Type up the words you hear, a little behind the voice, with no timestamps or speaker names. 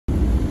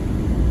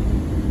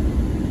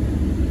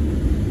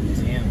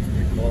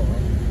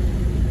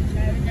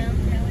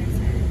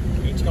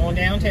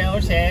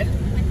Taylor's head.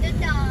 With the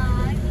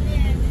dog.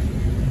 Yeah.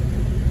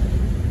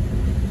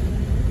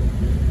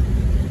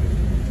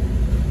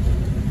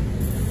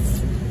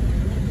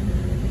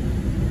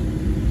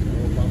 A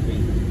little bumpy.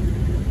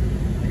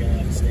 I gotta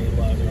have a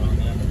stabilizer on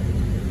that.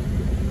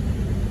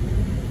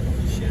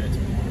 Holy shit.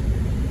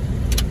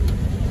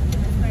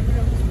 That's my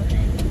brother's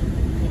birthday.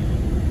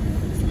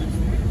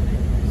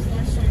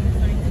 Slash trying to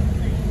find the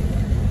thing.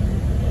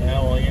 Yeah,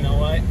 well, you know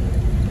what?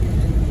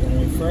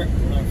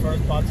 When I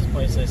first bought this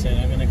place, I said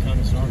I'm gonna come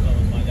snorkeling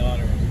with my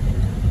daughter.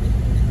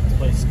 This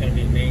place is gonna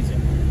be amazing.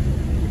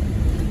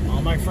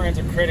 All my friends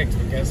are critics,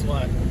 but guess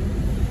what?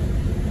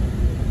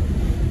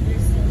 They're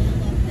still in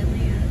love than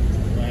they are.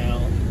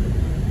 Well,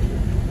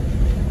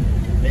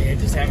 they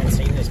just haven't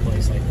seen this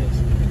place like this.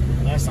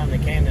 Last time they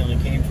only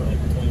came for like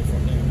 24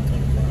 minutes,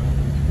 24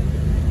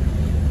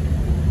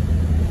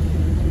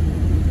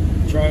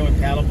 hours. Troy went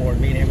paddleboard.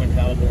 Me and him went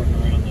paddleboarding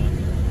around the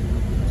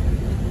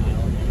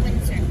island there.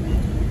 Windsurfing.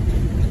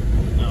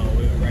 No,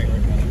 we were regular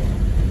paddleboard.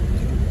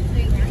 So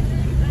you guys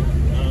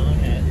No,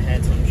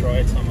 had some. Troy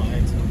had some. I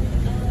had some.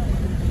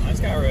 I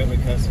just got rid of it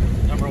because,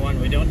 number one,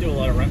 we don't do a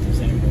lot of rentals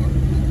anymore.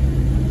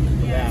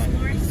 yeah, it's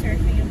more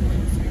surfing and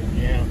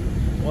windsurfing. Yeah.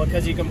 Well,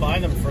 because you can buy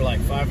them for like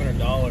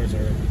 $500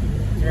 or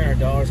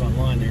 $300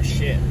 online. They're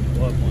shit. I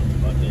love ones,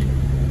 but they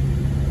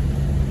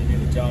do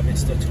the job.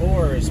 It's the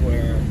tours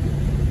where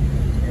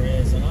there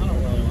is, and I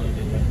don't really want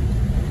to do that.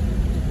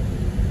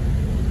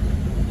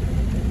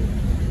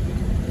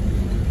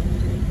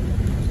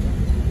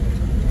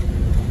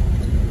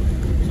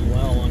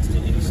 Well wants to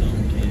do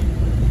something, Katie.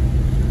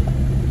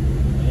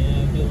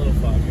 Yeah, it'll be a little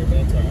foggier, but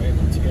that's alright.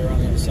 Once you get around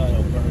the other side,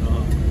 it'll burn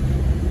off.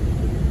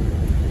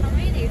 How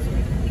many days are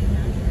we going to be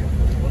down here?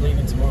 We're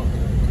leaving tomorrow.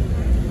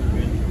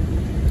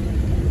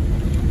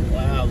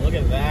 Wow, look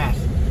at that.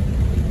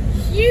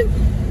 Shoot!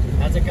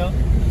 How's it go?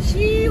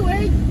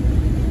 Shoot!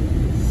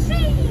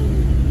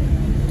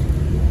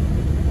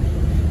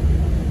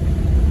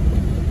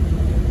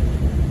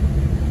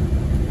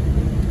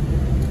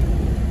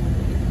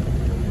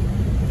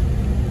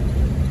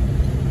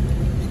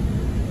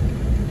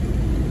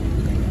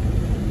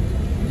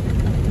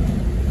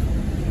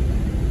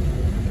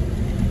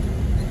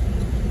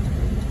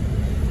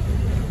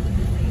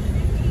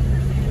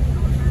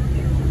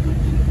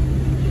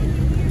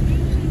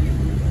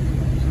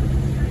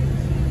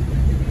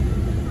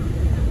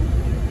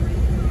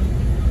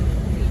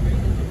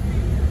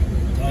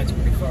 It's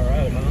pretty far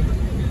out, huh?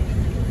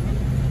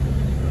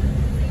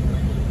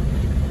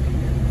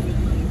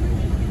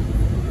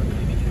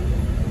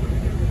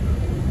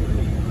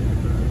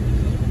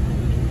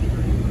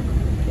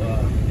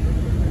 Wow.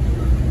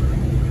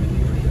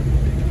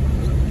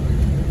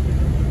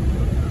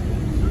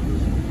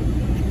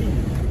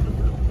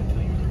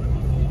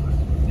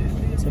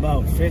 It's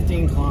about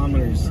 15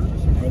 kilometers,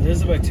 or this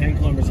is about 10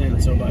 kilometers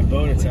in, so by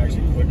boat it's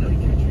actually quicker.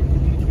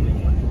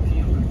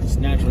 It's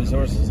Natural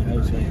Resources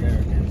house right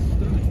there.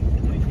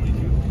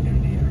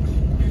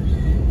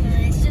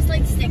 It's just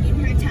like sticking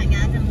her tongue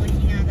out and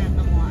looking out at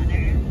the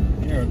water.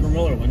 Here, we'll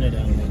roll our window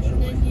down a little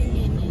bit.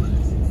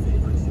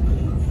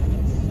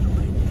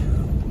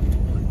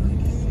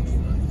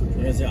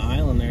 There's the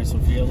island there,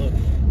 Sophia, look. Are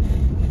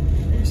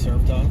you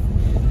surfed off?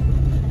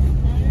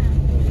 Oh,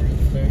 yeah.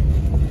 Over there.